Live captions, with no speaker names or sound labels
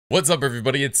What's up,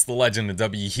 everybody? It's the Legend of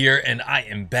W here, and I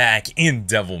am back in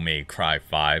Devil May Cry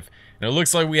 5. And it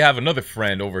looks like we have another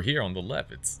friend over here on the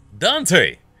left. It's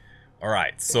Dante!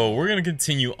 Alright, so we're gonna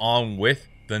continue on with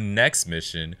the next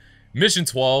mission. Mission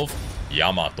 12,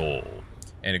 Yamato.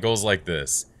 And it goes like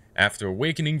this. After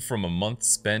awakening from a month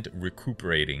spent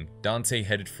recuperating, Dante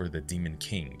headed for the Demon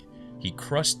King. He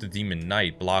crushed the Demon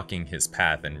Knight, blocking his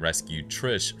path, and rescued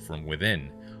Trish from within,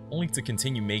 only to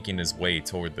continue making his way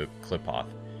toward the Clipoth.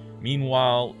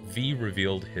 Meanwhile, V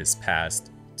revealed his past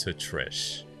to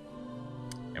Trish.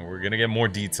 And we're gonna get more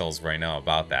details right now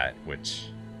about that, which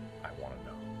I want to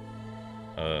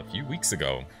know. A few weeks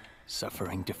ago.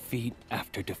 Suffering defeat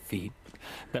after defeat,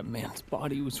 that man's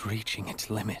body was reaching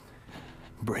its limit,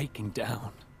 breaking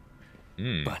down.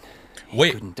 But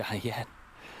he couldn't die yet.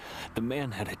 The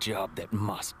man had a job that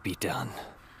must be done.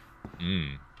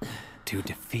 To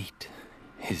defeat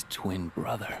his twin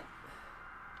brother.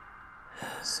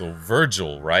 So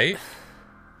Virgil, right?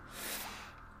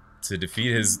 To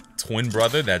defeat his twin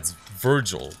brother, that's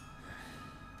Virgil.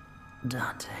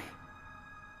 Dante.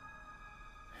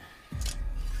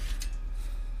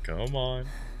 Come on.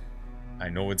 I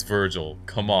know it's Virgil.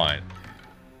 Come on.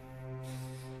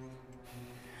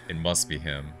 It must be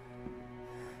him.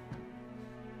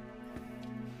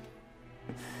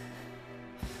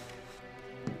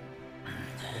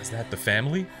 Is that the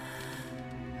family?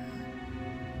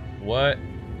 What?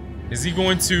 Is he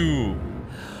going to...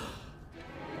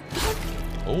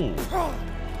 Oh.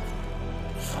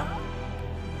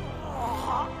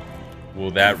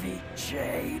 Will that... Heavy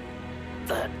chain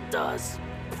that does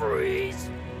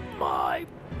freeze my...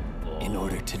 In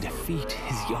order to defeat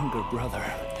his younger brother,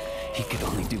 he could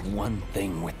only do one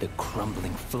thing with the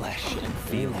crumbling flesh and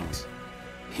feelings.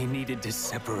 He needed to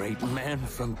separate man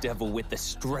from devil with the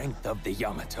strength of the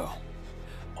Yamato.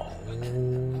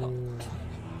 Oh.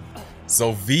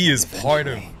 So V is part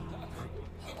of...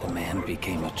 The man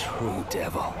became a true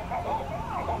devil.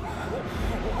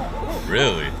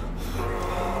 Really?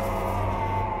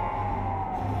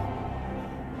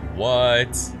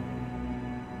 What?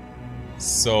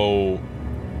 So...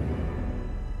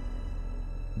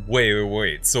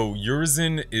 Wait. So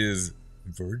Urizen is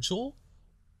Virgil?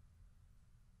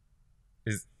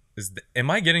 Am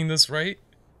I getting this right?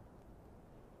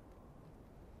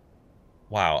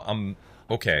 Wow,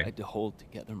 okay. I tried to hold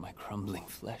together my crumbling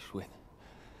flesh with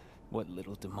what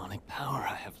little demonic power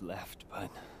I have left,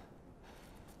 but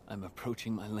I'm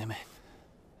approaching my limit.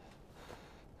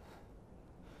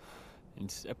 In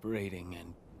separating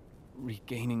and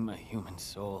regaining my human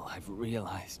soul, I've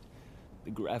realized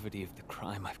the gravity of the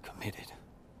crime I've committed.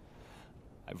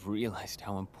 I've realized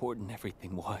how important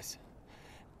everything was.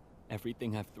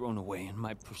 Everything I've thrown away in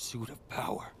my pursuit of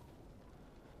power.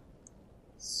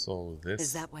 So this...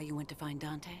 Is that why you went to find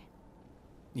Dante?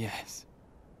 Yes.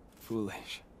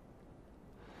 Foolish.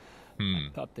 I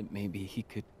thought that maybe he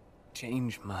could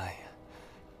change my...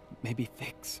 Maybe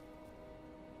fix...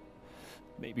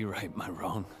 Maybe right my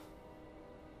wrong.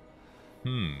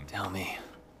 Tell me.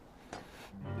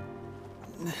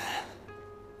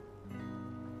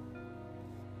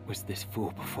 Was this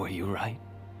fool before you, right?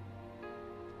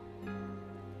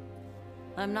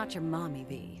 I'm not your mommy,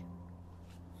 V.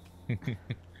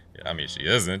 Yeah, I mean, she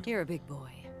isn't. You're a big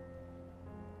boy.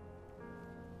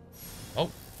 Oh.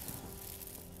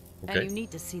 Okay. And you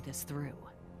need to see this through.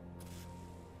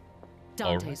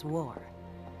 Dante's war.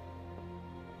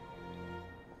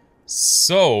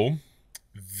 So,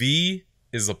 V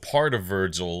is a part of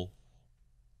Virgil,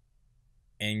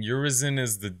 and Urizen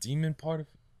is the demon part of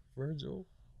Virgil?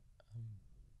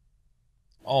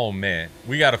 Oh man,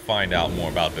 we gotta find out more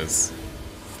about this.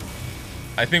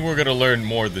 I think we're gonna learn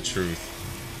more of the truth.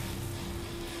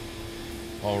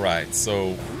 Alright,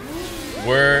 so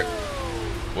we're...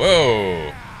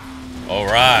 Whoa!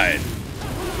 Alright.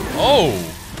 Oh!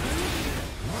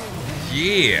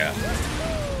 Yeah!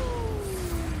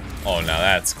 Oh, now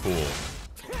that's cool.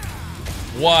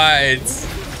 What?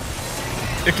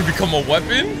 It can become a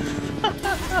weapon?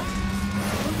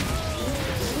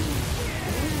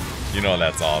 You know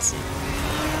that's awesome.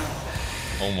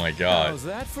 Oh my god. How's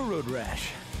that for road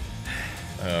rash?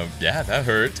 Yeah, that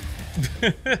hurt.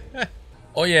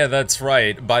 Oh yeah, that's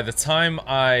right. By the time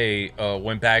I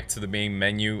went back to the main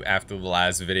menu after the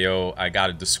last video, I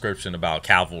got a description about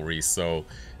cavalry. So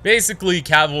basically,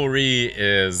 cavalry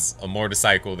is a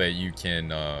motorcycle that you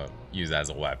can use as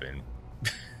a weapon.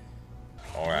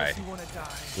 Alright,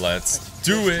 let's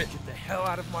do it. Get the hell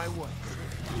out of my way.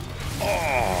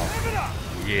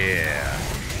 Oh, yeah.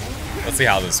 Let's see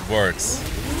how this works.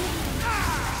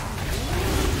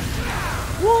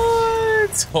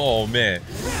 What? Oh, man.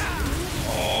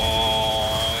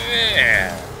 Oh,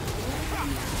 Yeah.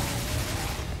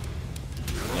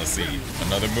 Let's see.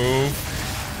 Another move.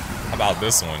 How about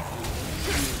this one?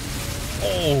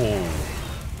 Oh.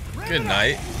 Good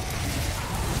night.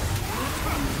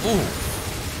 Ooh.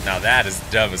 Now that is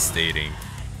devastating.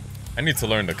 I need to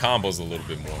learn the combos a little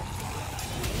bit more.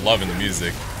 Loving the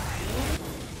music.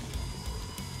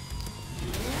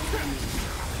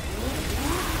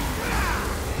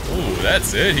 Ooh,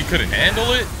 that's it? He couldn't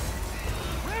handle it?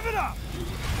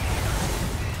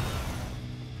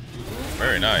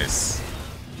 Very nice.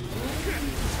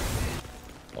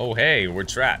 Oh, hey, we're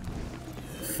trapped.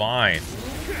 Fine.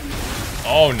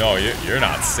 Oh, no, you're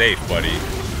not safe, buddy.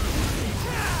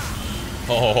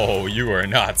 Oh, you are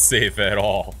not safe at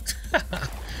all.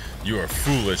 You are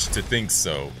foolish to think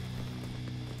so.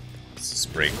 Let's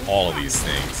just break all of these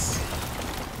things.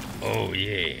 Oh,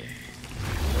 yeah.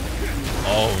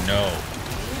 Oh, no.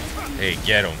 Hey,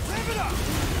 get him.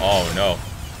 Oh, no.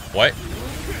 What?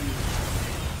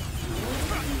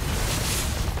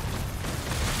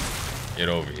 Get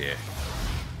over here.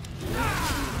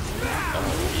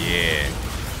 Oh, yeah.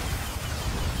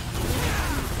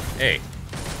 Hey,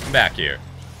 come back here.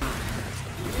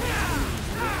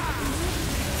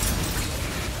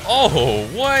 Oh,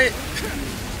 what?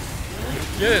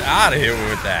 Get it out of here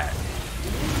with that.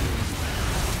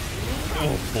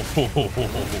 Oh,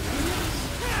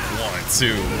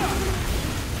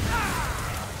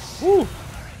 1, 2. Woo.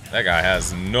 That guy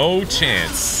has no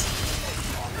chance.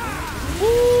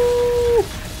 Woo.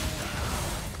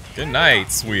 Good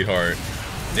night, sweetheart.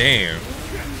 Damn.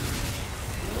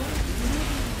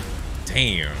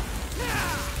 Damn.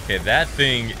 Okay, that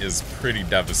thing is pretty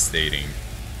devastating.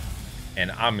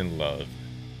 And I'm in love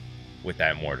with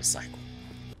that motorcycle.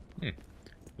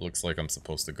 Looks like I'm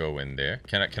supposed to go in there.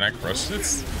 Can I crush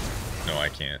this? No, I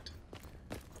can't.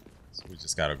 So we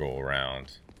just gotta go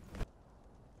around.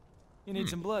 You need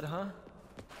some blood, huh?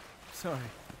 Sorry.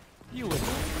 You would.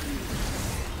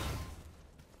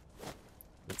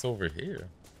 What's over here?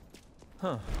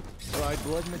 Huh. Fried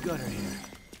blood in the gutter here.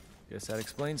 Guess that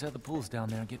explains how the pools down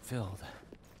there get filled.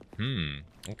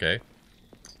 Okay.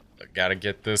 I gotta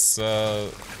get this, our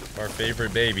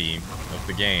favorite baby of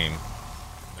the game.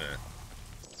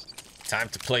 Time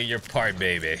to play your part,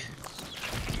 baby.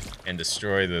 And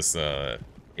destroy this,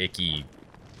 icky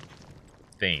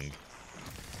thing.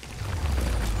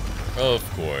 Of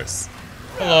course.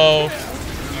 Hello.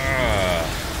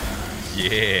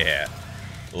 Yeah.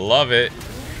 Love it.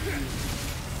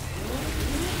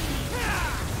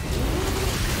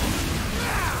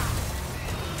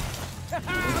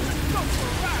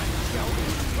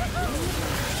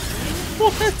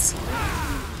 What?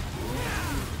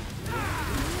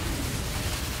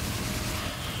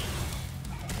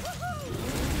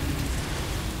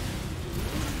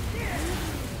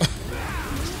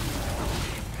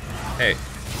 Hey.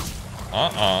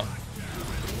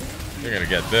 You're gonna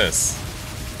get this.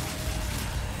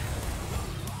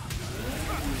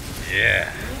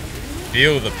 Yeah.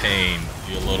 Feel the pain,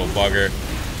 you little bugger.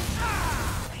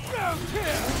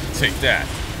 Take that.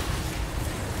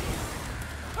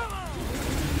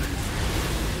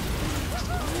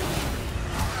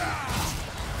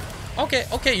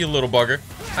 Okay, you little bugger.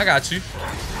 I got you.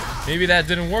 Maybe that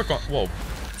didn't work on... Well,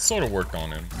 sort of worked on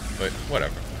him, but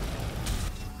whatever.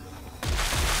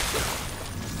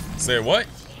 Say what?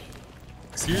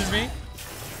 Excuse me?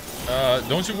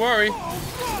 Don't you worry.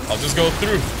 I'll just go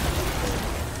through.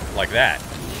 Like that.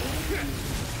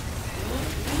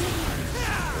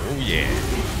 Oh, yeah.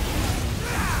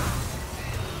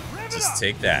 Just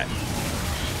take that.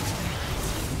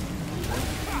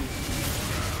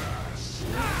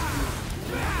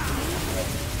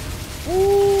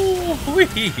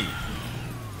 Ooh-wee.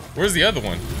 Where's the other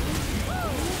one?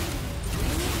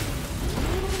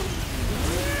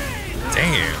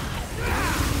 Damn.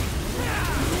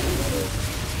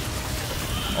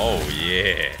 Oh,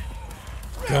 yeah.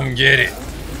 Come get it.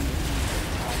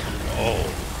 Oh.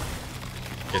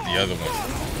 Get the other one.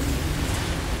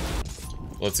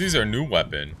 Let's use our new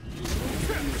weapon.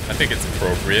 I think it's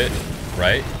appropriate,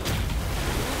 right?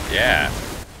 Yeah.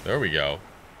 There we go.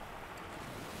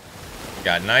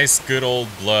 Got nice, good old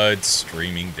blood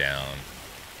streaming down.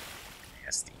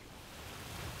 Nasty.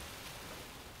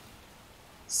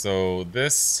 So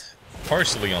this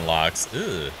partially unlocks...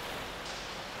 Ugh.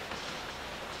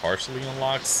 Partially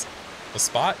unlocks a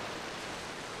spot?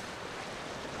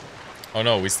 Oh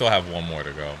no, we still have one more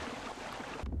to go.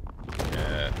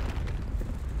 Yeah.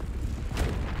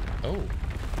 Oh.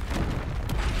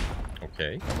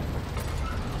 Okay.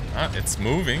 Ah, it's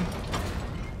moving.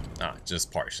 Ah,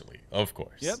 just partially, of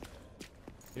course. Yep.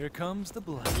 Here comes the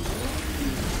blood.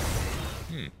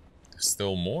 There's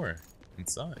still more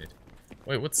inside.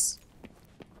 Wait, what's...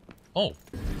 Oh,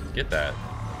 get that.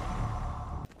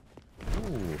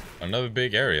 Ooh, another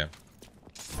big area.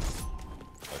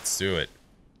 Let's do it.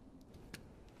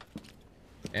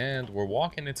 And we're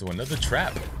walking into another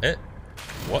trap.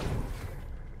 What?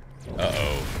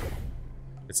 Uh-oh.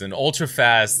 It's an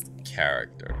ultra-fast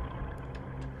character.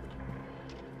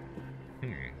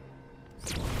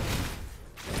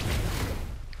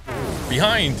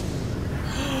 Behind!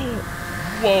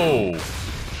 Whoa!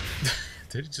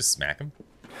 Did it just smack him?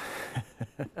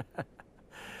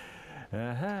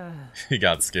 He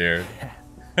got scared.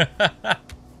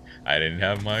 I didn't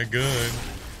have my gun.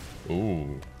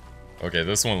 Ooh. Okay,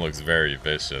 this one looks very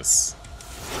vicious.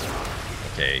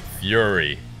 Okay,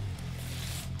 Fury.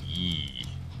 Yee.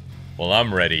 Well,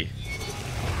 I'm ready.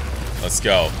 Let's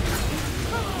go.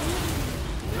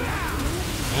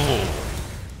 Oh.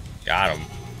 Got him.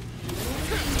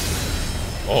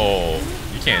 Oh,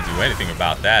 you can't do anything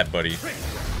about that, buddy.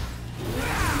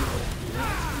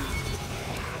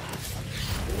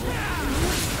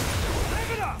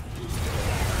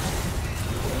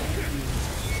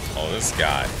 Oh, this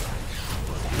guy.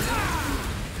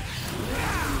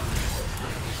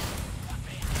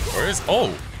 Where is...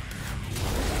 Oh!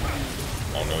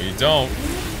 Oh, no, you don't.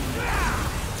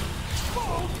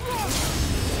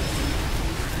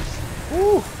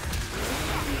 Woo!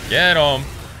 Get him!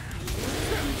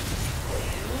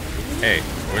 Hey,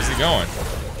 where's he going?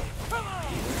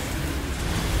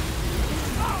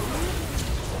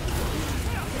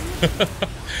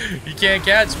 You can't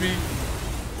catch me.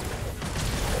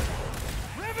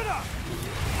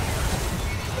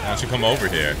 Why don't you come over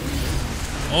here?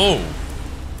 Oh!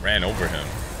 Ran over him.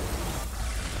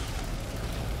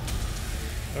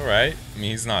 Alright. I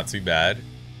mean, he's not too bad.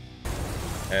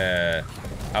 How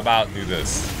about do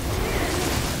this?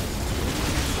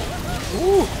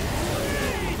 Ooh!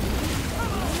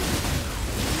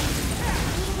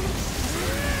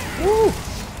 Woo!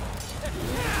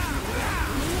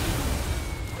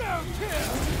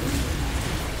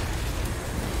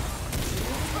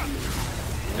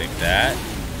 Take that.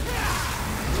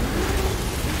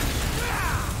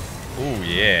 Ooh,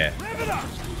 yeah.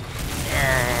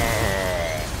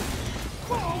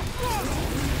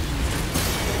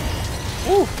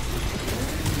 Ooh.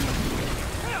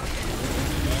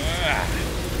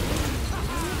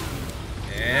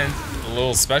 And a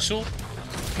little special?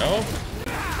 No?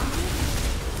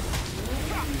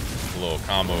 A little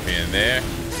combo here and there.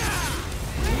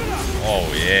 Oh,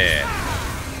 yeah.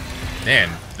 Man,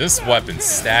 this weapon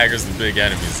staggers the big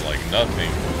enemies like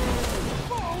nothing.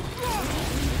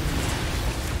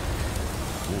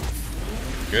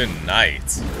 Ooh. Good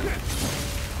night.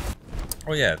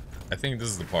 Oh, yeah. I think this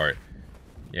is the part.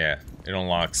 Yeah, it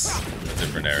unlocks a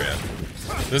different area.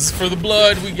 This is for the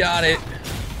blood. We got it.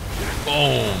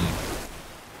 Boom.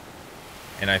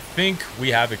 And I think we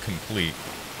have it complete.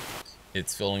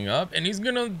 It's filling up, and he's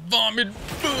gonna vomit.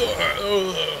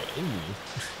 Ooh.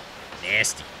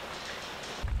 Nasty.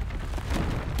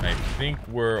 I think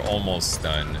we're almost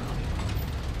done.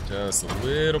 Just a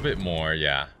little bit more,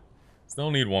 yeah.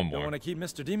 Still need one more. Don't want to keep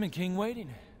Mr. Demon King waiting.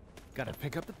 Gotta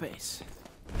pick up the pace.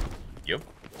 Yep.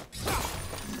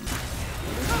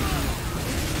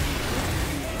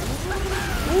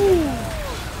 Ooh.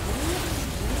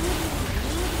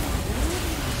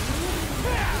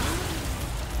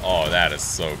 Oh, that is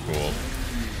so cool.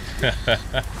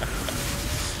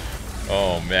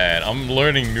 Oh man, I'm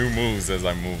learning new moves as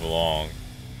I move along.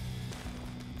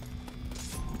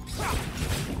 I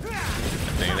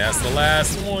think that's the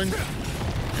last one.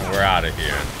 And we're out of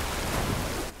here.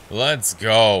 Let's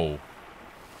go.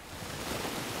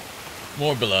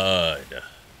 More blood.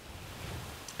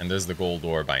 And there's the gold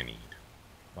orb I need.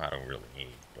 Well, I don't really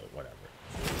need, but whatever.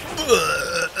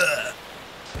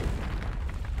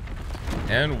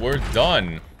 And we're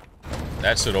done.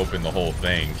 That should open the whole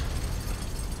thing.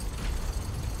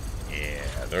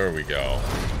 Yeah, there we go.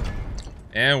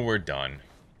 And we're done.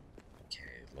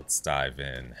 Okay, let's dive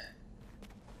in.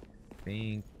 I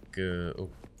think, oh,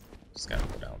 just gotta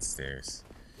go downstairs.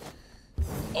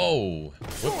 Oh,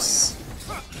 whoops.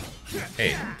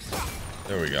 Hey,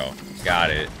 there we go. Got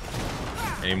it.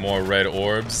 Any more red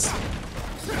orbs?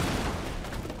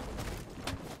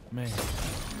 Man,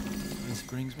 this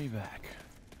brings me back.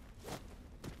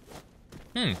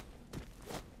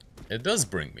 It does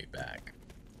bring me back.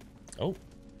 Oh,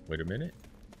 wait a minute.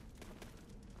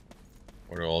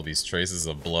 What are all these traces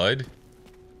of blood?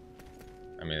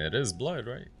 I mean, it is blood,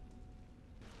 right?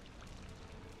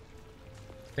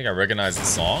 I think I recognize the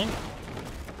song.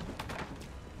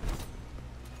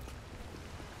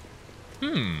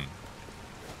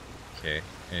 Okay.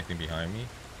 Anything behind me?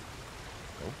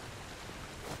 Nope.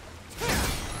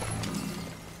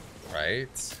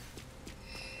 Right.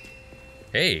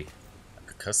 Hey, I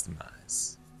could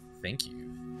customize. Thank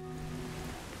you.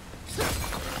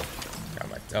 Got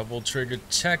my double trigger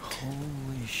check.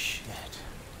 Holy shit.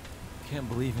 Can't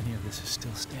believe any of this is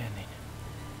still standing.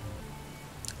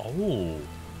 Oh.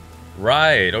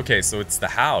 Right. Okay, so it's the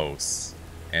house.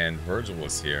 And Virgil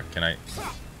was here. Can I...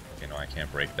 Okay, no, I can't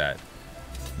break that.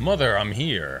 Mother, I'm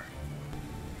here.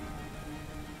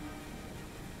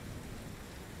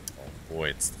 Oh boy,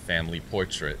 it's the family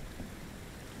portrait.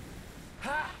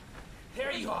 Ha!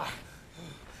 There you are.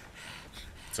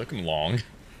 Took him long.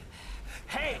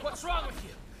 Hey, what's wrong with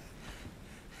you?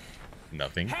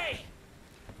 Nothing. Hey!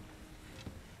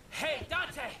 Hey,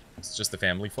 Dante! It's just a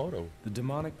family photo. The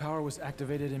demonic power was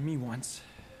activated in me once,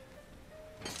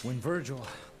 when Virgil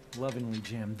lovingly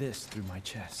jammed this through my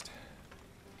chest.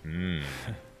 I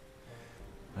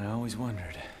always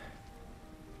wondered,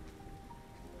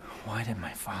 why did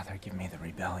my father give me the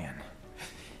rebellion?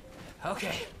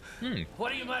 Okay.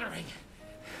 What are you muttering?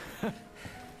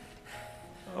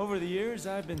 Over the years,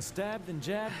 I've been stabbed and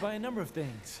jabbed by a number of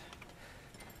things.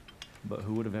 But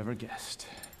who would have ever guessed?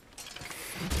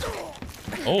 Oh.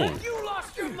 Have you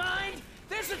lost your mind?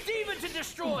 There's a demon to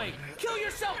destroy! Kill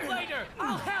yourself later!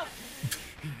 I'll help!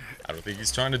 I don't think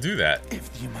he's trying to do that.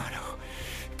 If the Yamato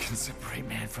can separate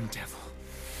man from devil,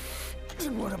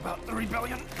 then what about the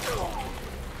rebellion?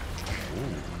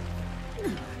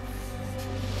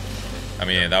 I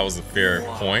mean, that was a fair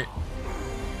point.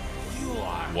 You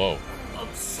are Whoa.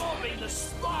 absorbing the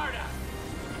Sparda!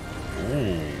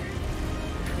 Ooh.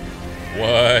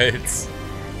 What?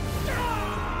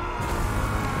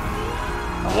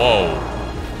 Whoa.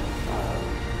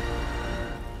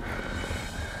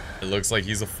 It looks like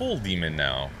he's a full demon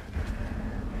now.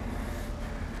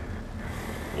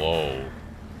 Whoa.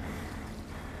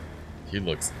 He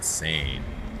looks insane.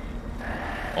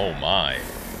 Oh my.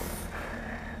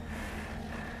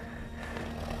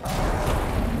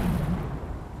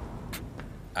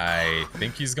 I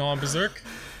think he's gone berserk.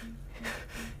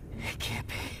 It can't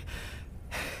be.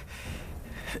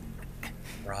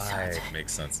 Right,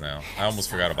 makes sense now. I almost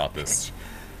forgot about this.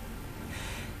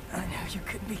 I knew you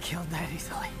couldn't be killed that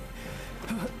easily.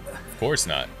 Of course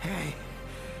not. Hey,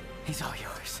 he's all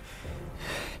yours.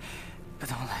 But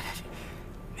don't let it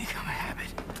become a habit.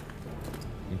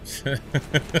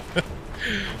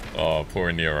 Oh,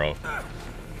 poor Nero.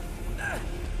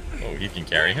 Oh, he can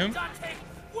carry him? Dante,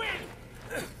 win!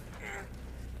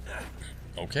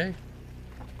 Okay.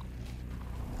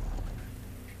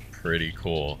 Pretty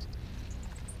cool.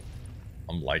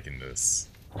 I'm liking this.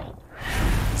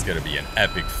 It's gonna be an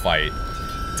epic fight.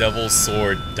 Devil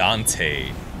Sword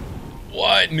Dante.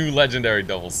 What? New legendary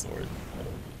Devil Sword.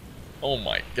 Oh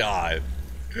my god.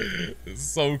 This is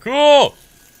so cool!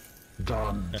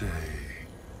 Dante.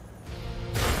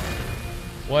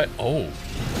 What? Oh.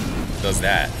 Does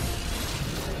that.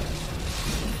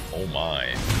 Oh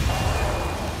my.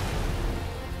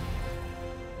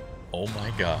 Oh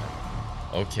my god.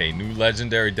 Okay, new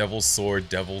legendary Devil Sword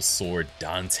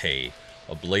Dante.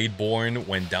 A blade born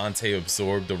when Dante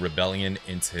absorbed the rebellion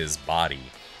into his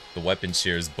body. The weapon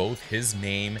shares both his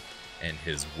name and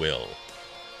his will.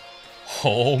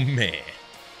 Oh man.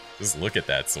 Just look at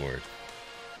that sword.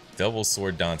 Devil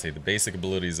Sword Dante. The basic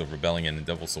abilities of Rebellion and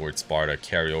Devil Sword Sparda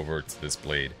carry over to this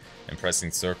blade. And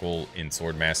pressing circle in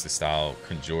Swordmaster style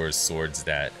conjures swords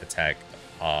that attack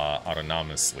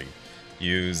autonomously.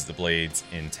 Use the blades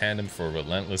in tandem for a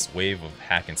relentless wave of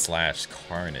hack and slash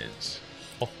carnage.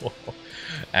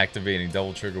 Activating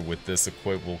double trigger with this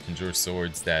equip will conjure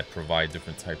swords that provide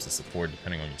different types of support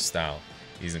depending on your style.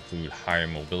 These include higher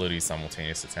mobility,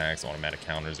 simultaneous attacks, automatic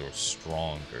counters, or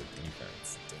stronger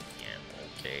defense. Damn,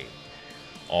 okay.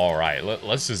 Alright,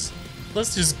 let's just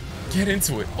get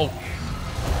into it. Oh,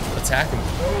 attack him.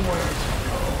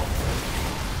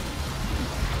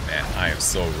 Man, I am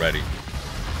so ready.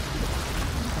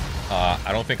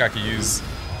 I don't think I could use...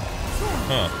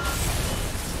 Huh.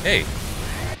 Hey.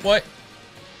 What?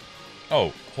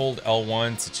 Oh, hold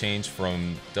L1 to change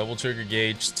from double trigger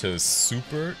gauge to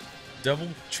super double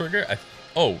trigger?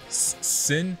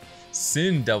 Sin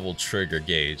double trigger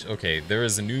gauge. Okay, there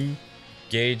is a new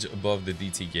gauge above the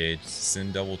DT gauge.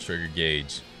 Sin double trigger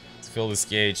gauge. To fill this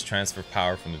gauge, transfer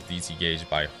power from the DT gauge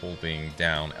by holding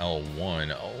down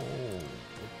L1. Oh,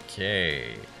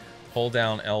 okay. Hold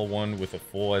down L1 with a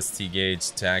full ST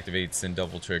gauge to activate Sin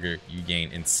Double Trigger. You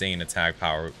gain insane attack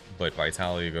power, but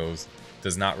Vitality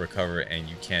does not recover, and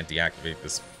you can't deactivate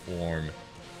this form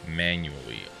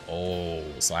manually. Oh,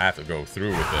 so I have to go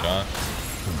through with it, huh?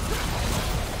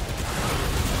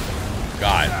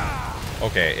 God.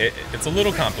 Okay, it's a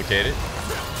little complicated.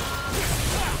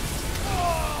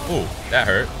 Ooh, that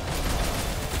hurt.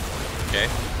 Okay,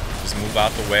 just move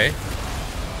out the way.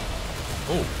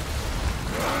 Ooh.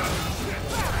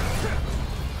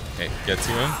 Okay, get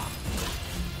to him.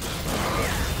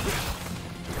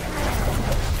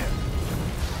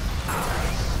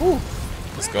 Woo.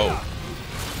 Let's go.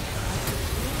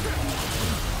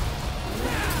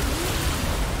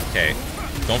 Okay,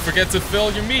 don't forget to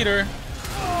fill your meter.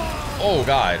 Oh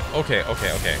God. Okay.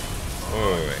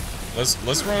 Wait.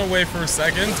 Let's run away for a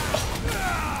second.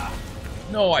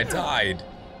 No, I died.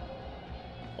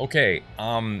 Okay.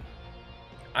 I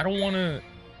don't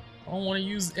wanna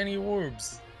use any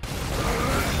orbs.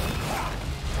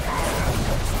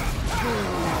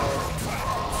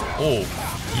 Oh,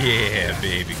 yeah,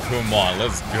 baby. Come on,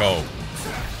 let's go.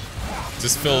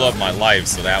 Just fill up my life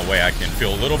so that way I can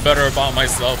feel a little better about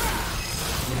myself.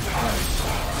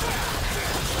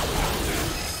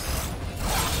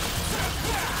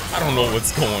 I don't know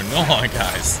what's going on,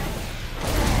 guys.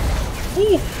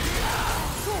 Woo.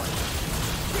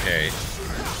 Okay.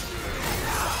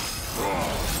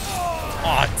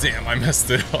 Aw, damn, I messed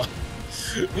it up.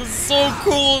 This is so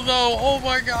cool, though. Oh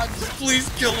my God, just please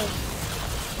kill him.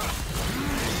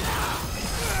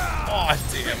 Aw,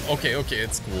 damn. Okay,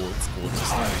 it's cool.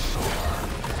 Just...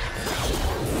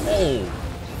 Oh,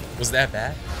 was that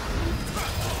bad?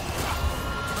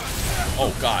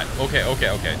 Oh God. Okay.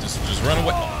 Just run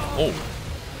away. Oh.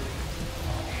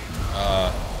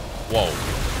 Whoa.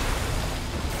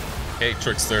 Okay,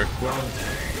 trickster.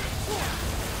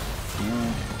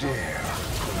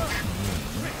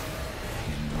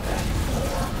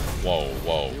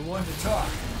 Whoa. You want to talk?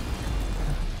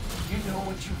 You know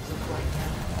what you look like now?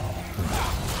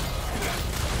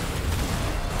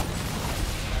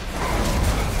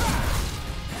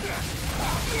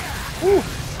 Woo.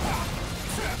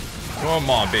 Come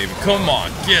on, baby. Come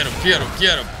on. Get him.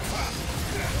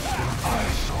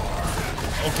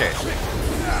 Okay.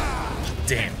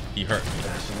 Damn, he hurt me.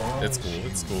 It's cool. You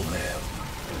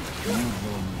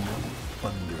will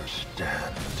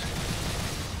understand.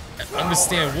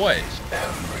 Understand what?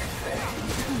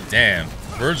 Everything. Damn,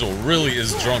 Virgil really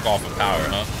is drunk off of power,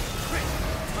 huh?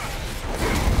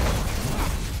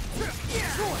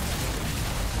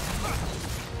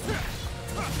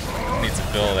 I need to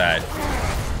fill that.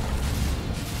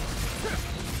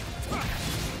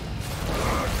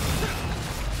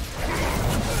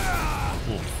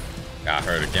 Ooh, got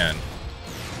hurt again.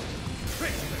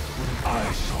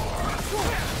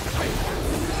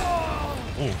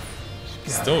 Ooh,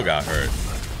 still got hurt.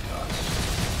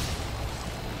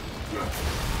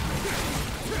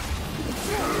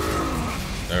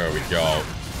 There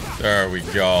we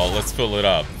go. Let's fill it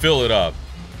up.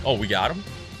 Oh, we got him?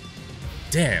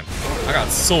 Damn, I got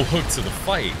so hooked to the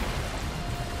fight.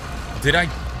 Did I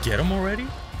get him already?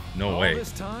 No way. All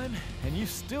this time, and you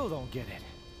still don't get it.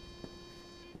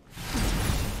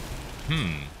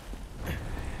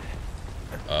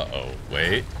 Uh-oh,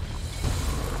 wait.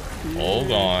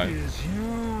 Hold on. It is you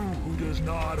who does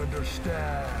not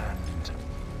understand.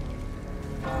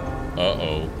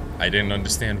 Uh-oh. I didn't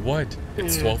understand what.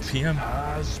 It's 12 p.m.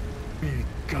 Has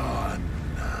begun.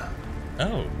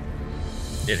 Oh.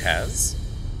 It has?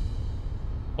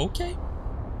 Okay.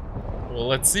 Well,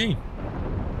 let's see.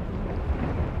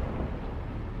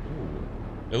 Ooh.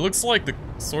 It looks like the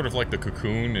sort of like the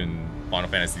cocoon in Final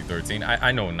Fantasy 13.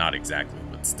 I know not exactly,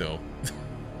 but still.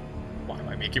 Why am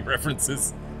I making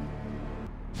references?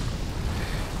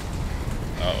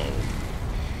 Uh-oh.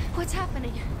 What's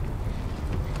happening?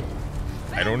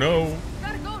 I don't know.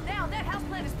 Gotta go now. That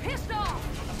houseplant is pissed off.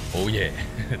 Oh yeah,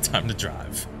 time to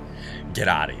drive. Get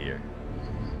out of here.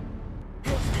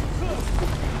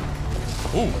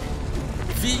 Ooh,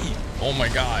 V. Oh my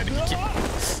God.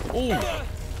 Ooh.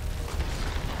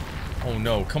 Oh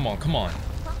no! Come on!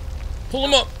 Pull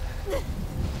him up.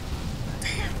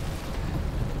 Damn.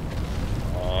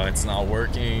 Oh, it's not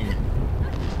working.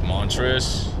 Come on,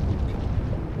 Trish.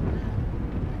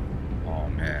 Oh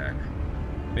man,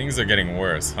 things are getting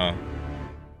worse, huh?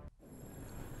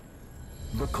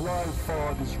 The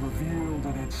Cloud is revealed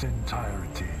in its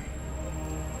entirety.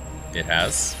 It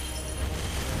has.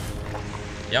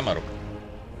 Yamaru.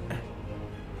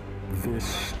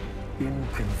 This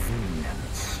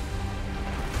inconvenience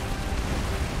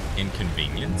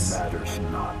Inconvenience? matters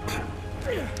not.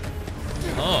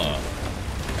 Huh.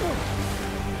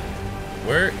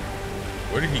 Where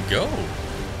did he go?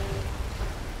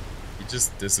 He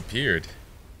just disappeared.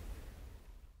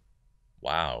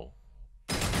 Wow.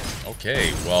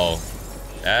 Okay, well,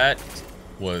 that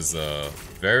was a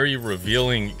very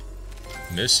revealing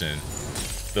mission.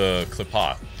 the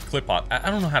clipot. I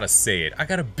don't know how to say it. I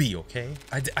got a B, okay?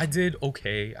 I did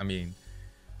okay. I mean,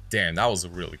 damn, that was a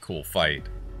really cool fight.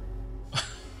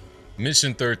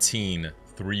 Mission 13,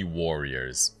 3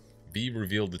 Warriors. V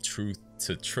revealed the truth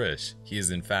to Trish. He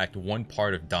is in fact one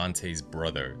part of Dante's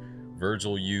brother.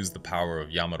 Virgil used the power of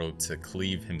Yamato to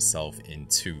cleave himself in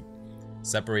two,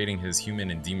 separating his human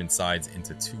and demon sides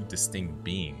into two distinct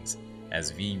beings.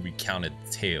 As V recounted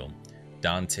the tale,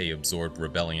 Dante absorbed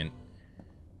rebellion.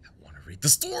 I want to read the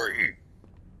story!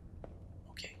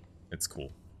 Okay, it's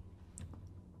cool.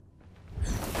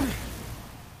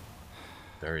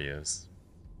 There he is.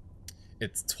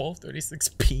 It's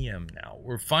 12:36 p.m. now.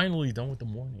 We're finally done with the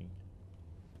morning.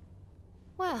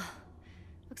 Well,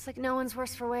 looks like no one's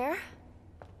worse for wear.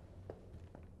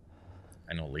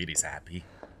 I know Lady's happy.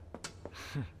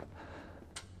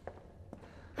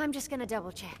 I'm just gonna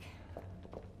double check.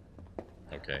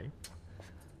 Okay.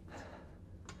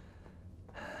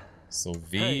 So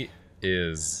V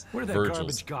is Where'd that Virgil's.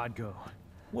 garbage god go?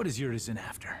 What is Urizen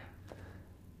after?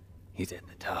 He's at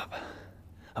the top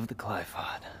of the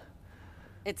Glyphod.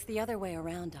 It's the other way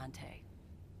around, Dante.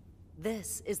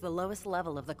 This is the lowest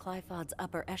level of the Glyphod's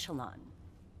upper echelon.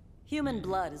 Human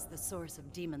blood is the source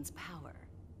of demon's power.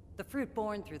 The fruit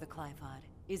born through the Glyphod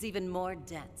is even more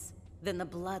dense than the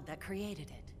blood that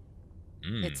created it.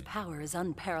 Its power is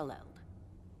unparalleled.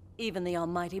 Even the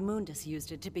almighty Mundus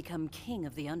used it to become king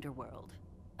of the underworld.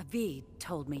 V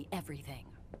told me everything.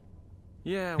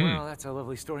 Yeah, well, that's a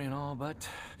lovely story and all, but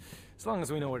as long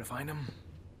as we know where to find him.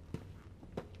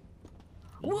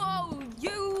 Whoa,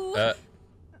 you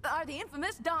are the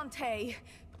infamous Dante.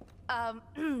 I'm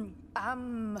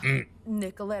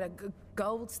Nicoletta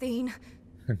Goldstein.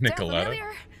 Nicoletta. Sound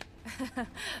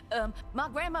familiar? My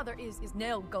grandmother is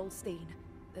Nell Goldstein,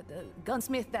 the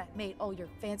gunsmith that made all your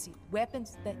fancy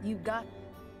weapons that you got.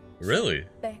 Really?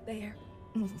 Back there.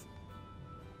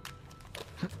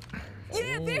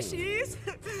 Yeah, there she is.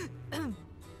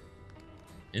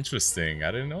 Interesting. I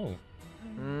didn't know.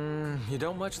 You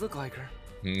don't much look like her.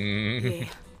 Yeah,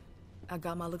 I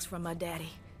got my looks from my daddy.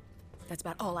 That's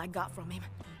about all I got from him.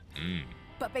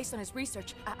 But based on his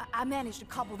research, I managed to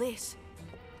cobble this.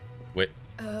 Wait.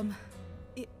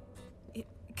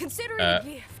 Consider it a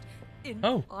gift in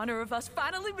Oh. honor of us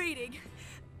finally meeting.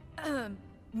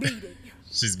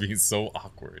 She's being so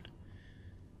awkward.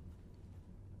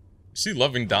 Is she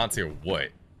loving Dante or what?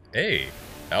 Hey,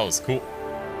 that was cool.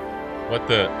 What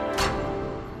the?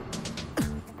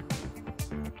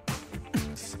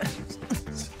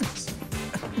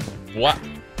 What?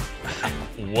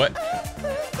 What?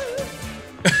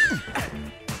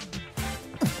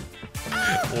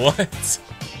 What?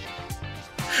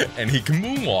 And he can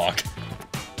moonwalk.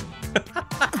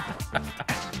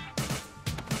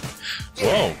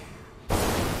 Whoa.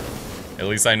 At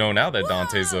least I know now that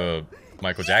Dante's a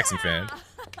Michael Jackson fan.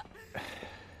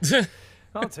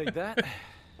 I'll take that.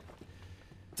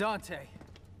 Dante,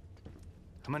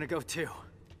 I'm gonna go too.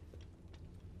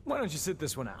 Why don't you sit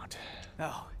this one out?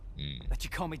 Oh, let you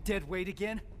call me dead weight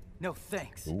again? No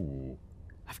thanks. Ooh.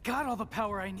 I've got all the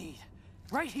power I need.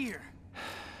 Right here.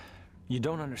 You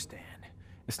don't understand.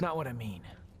 It's not what I mean.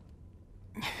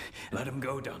 Let him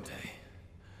go, Dante.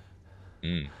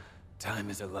 Time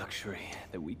is a luxury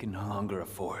that we can no longer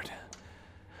afford.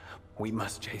 We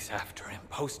must chase after him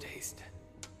post-haste.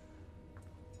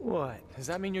 What? Does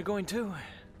that mean you're going too?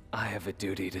 I have a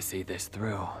duty to see this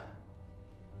through.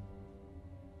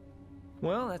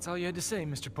 Well, that's all you had to say,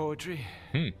 Mr. Poetry.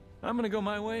 I'm gonna go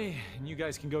my way, and you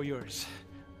guys can go yours.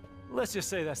 Let's just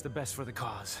say that's the best for the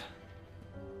cause.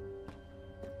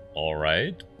 All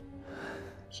right.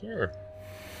 Sure.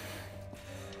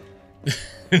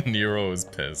 Nero is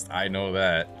pissed. I know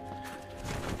that.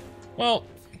 Well,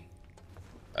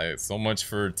 so much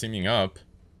for teaming up.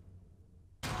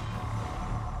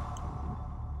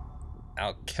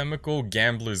 Alchemical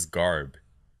Gambler's Garb.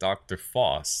 Dr.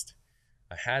 Faust.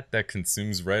 A hat that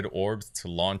consumes red orbs to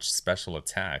launch special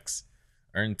attacks.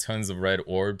 Earn tons of red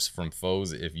orbs from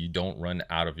foes if you don't run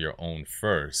out of your own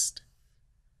first.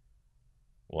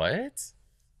 What?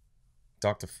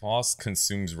 Dr. Faust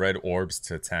consumes red orbs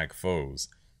to attack foes.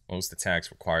 Most attacks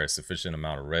require a sufficient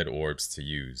amount of red orbs to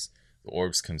use. The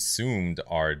orbs consumed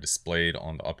are displayed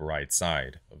on the upper right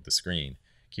side of the screen.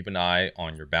 Keep an eye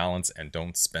on your balance and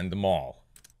don't spend them all.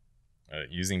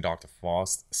 Using Dr.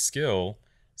 Faust's skill,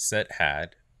 Set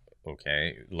Hat,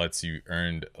 okay, lets you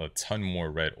earn a ton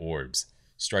more red orbs.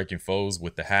 Striking foes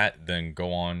with the hat, then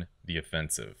go on the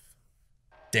offensive.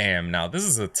 Damn, now this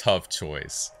is a tough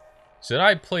choice. Should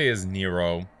I play as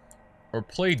Nero, or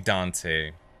play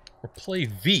Dante, or play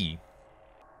V?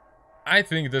 I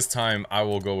think this time I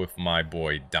will go with my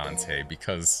boy Dante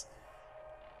because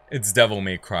it's Devil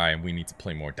May Cry and we need to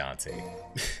play more Dante.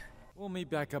 We'll meet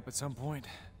back up at some point,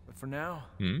 but for now,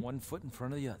 one foot in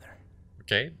front of the other.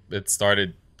 Okay, it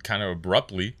started kind of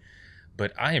abruptly,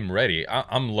 but I am ready.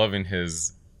 I'm loving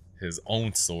his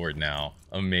own sword now.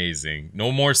 Amazing.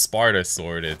 No more Sparda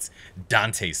sword, it's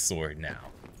Dante's sword now.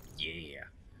 Yeah.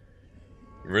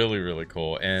 Really, really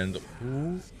cool. And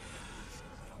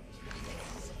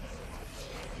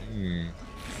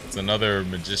it's another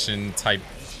magician type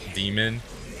demon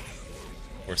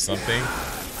or something.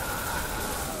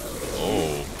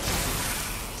 Oh.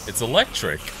 It's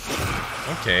electric.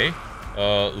 Okay.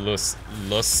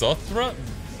 Lesothra?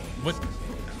 What?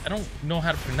 I don't know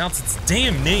how to pronounce its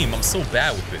damn name. I'm so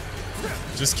bad with it.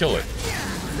 Just kill it.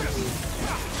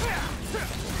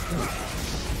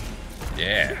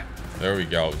 Yeah. There we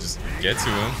go. Just get to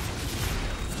him.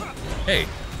 Hey.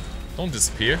 Don't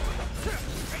disappear.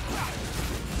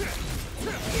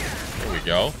 There we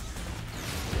go.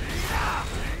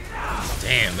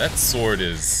 Damn, that sword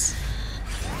is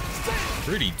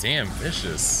pretty damn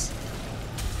vicious.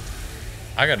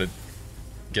 I gotta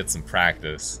get some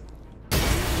practice.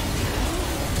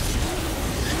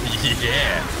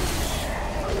 Yeah.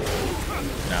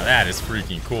 Now that is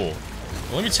freaking cool.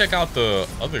 Well, let me check out the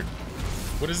other.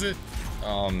 What is it?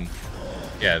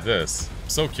 Yeah, this. I'm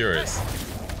so curious.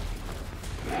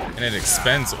 And it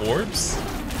expends orbs?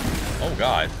 Oh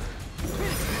god.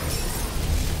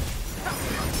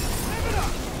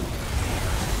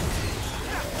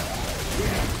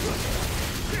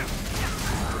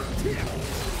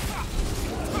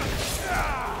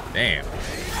 Damn.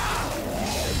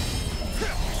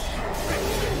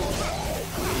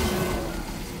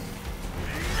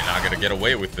 You're not gonna get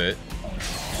away with it.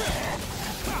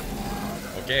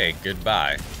 Okay,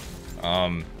 goodbye.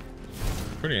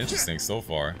 Pretty interesting so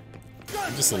far.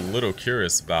 I'm just a little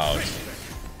curious about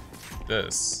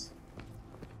this.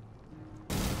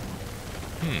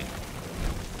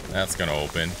 That's gonna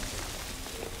open.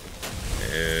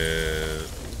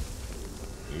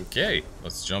 Okay,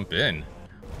 let's jump in.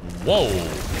 Whoa!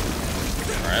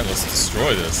 Alright, let's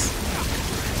destroy this.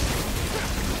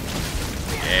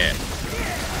 Yeah.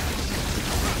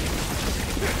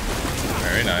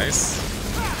 Very nice.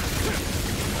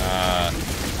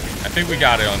 I think we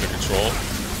got it under control.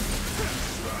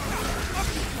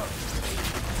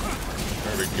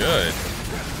 Very good.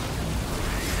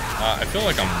 I feel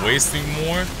like I'm wasting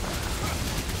more.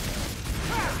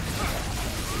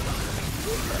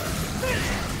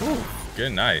 Whew,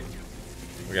 good night.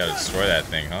 We gotta destroy that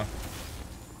thing, huh?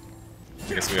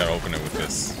 I guess we gotta open it with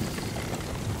this.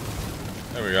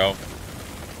 There we go.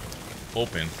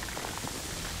 Open.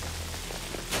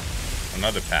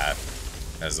 Another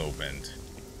path has opened.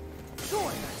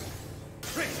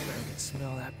 I can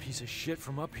smell that piece of shit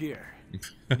from up here.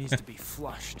 It needs to be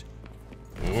flushed.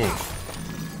 Ooh.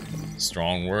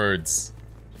 Strong words.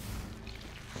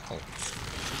 Oh.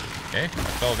 Okay, I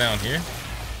fell down here.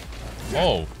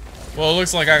 Oh. Well, it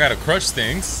looks like I gotta crush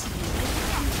things.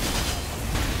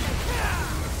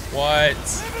 What?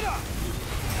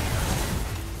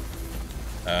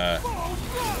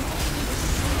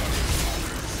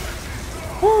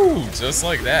 Whoo! Just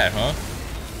like that, huh?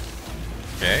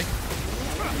 Okay.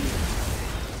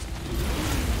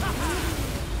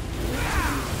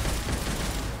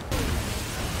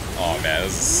 Oh man,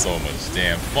 this is so much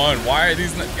damn fun. Why are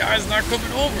these guys not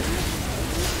coming over?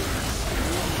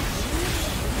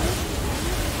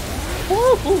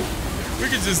 Woo! We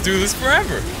could just do this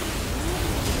forever.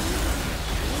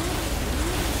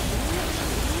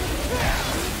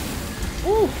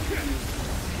 Woo!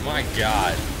 My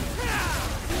god.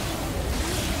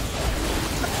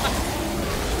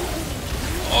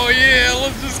 Oh yeah,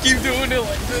 let's just keep doing it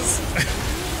like this.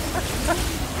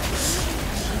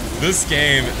 This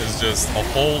game is just a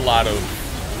whole lot of...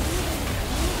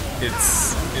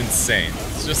 It's insane.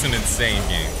 It's just an insane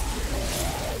game.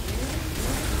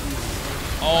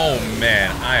 Oh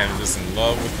man, I am just in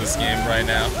love with this game right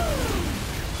now.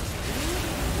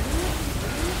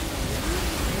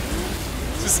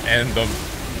 Just end them.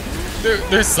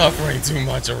 They're suffering too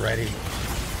much already.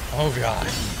 Oh god.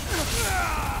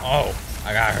 Oh,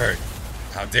 I got hurt.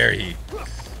 How dare he?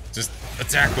 Just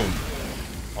attack him.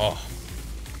 Oh.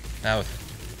 That was...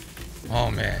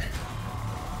 Oh man.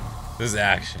 This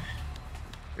action.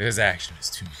 This action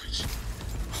is too much.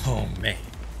 Oh man.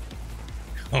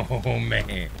 Oh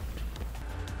man.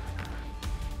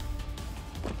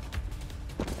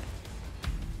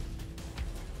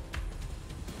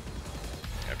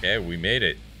 Okay, we made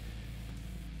it.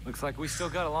 Looks like we still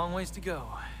got a long ways to go.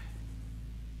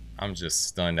 I'm just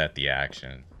stunned at the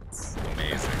action. It's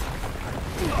amazing.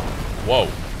 Whoa.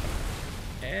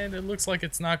 And it looks like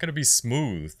it's not going to be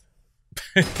smooth.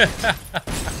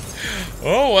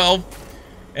 Oh, well.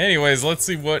 Anyways, let's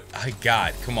see what I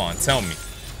got. Come on, tell me.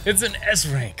 It's an S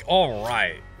rank. All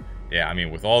right. Yeah, I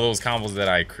mean, with all those combos that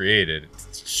I created.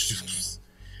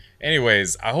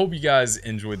 Anyways, I hope you guys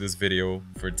enjoyed this video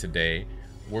for today.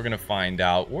 We're going to find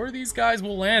out where these guys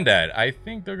will land at. I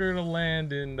think they're going to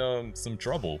land in some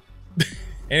trouble.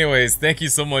 Anyways, thank you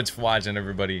so much for watching,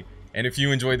 everybody. And if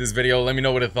you enjoyed this video, let me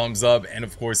know with a thumbs up. And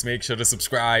of course, make sure to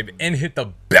subscribe and hit the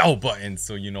bell button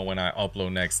so you know when I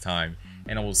upload next time.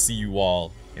 And I will see you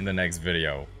all in the next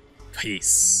video.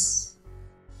 Peace.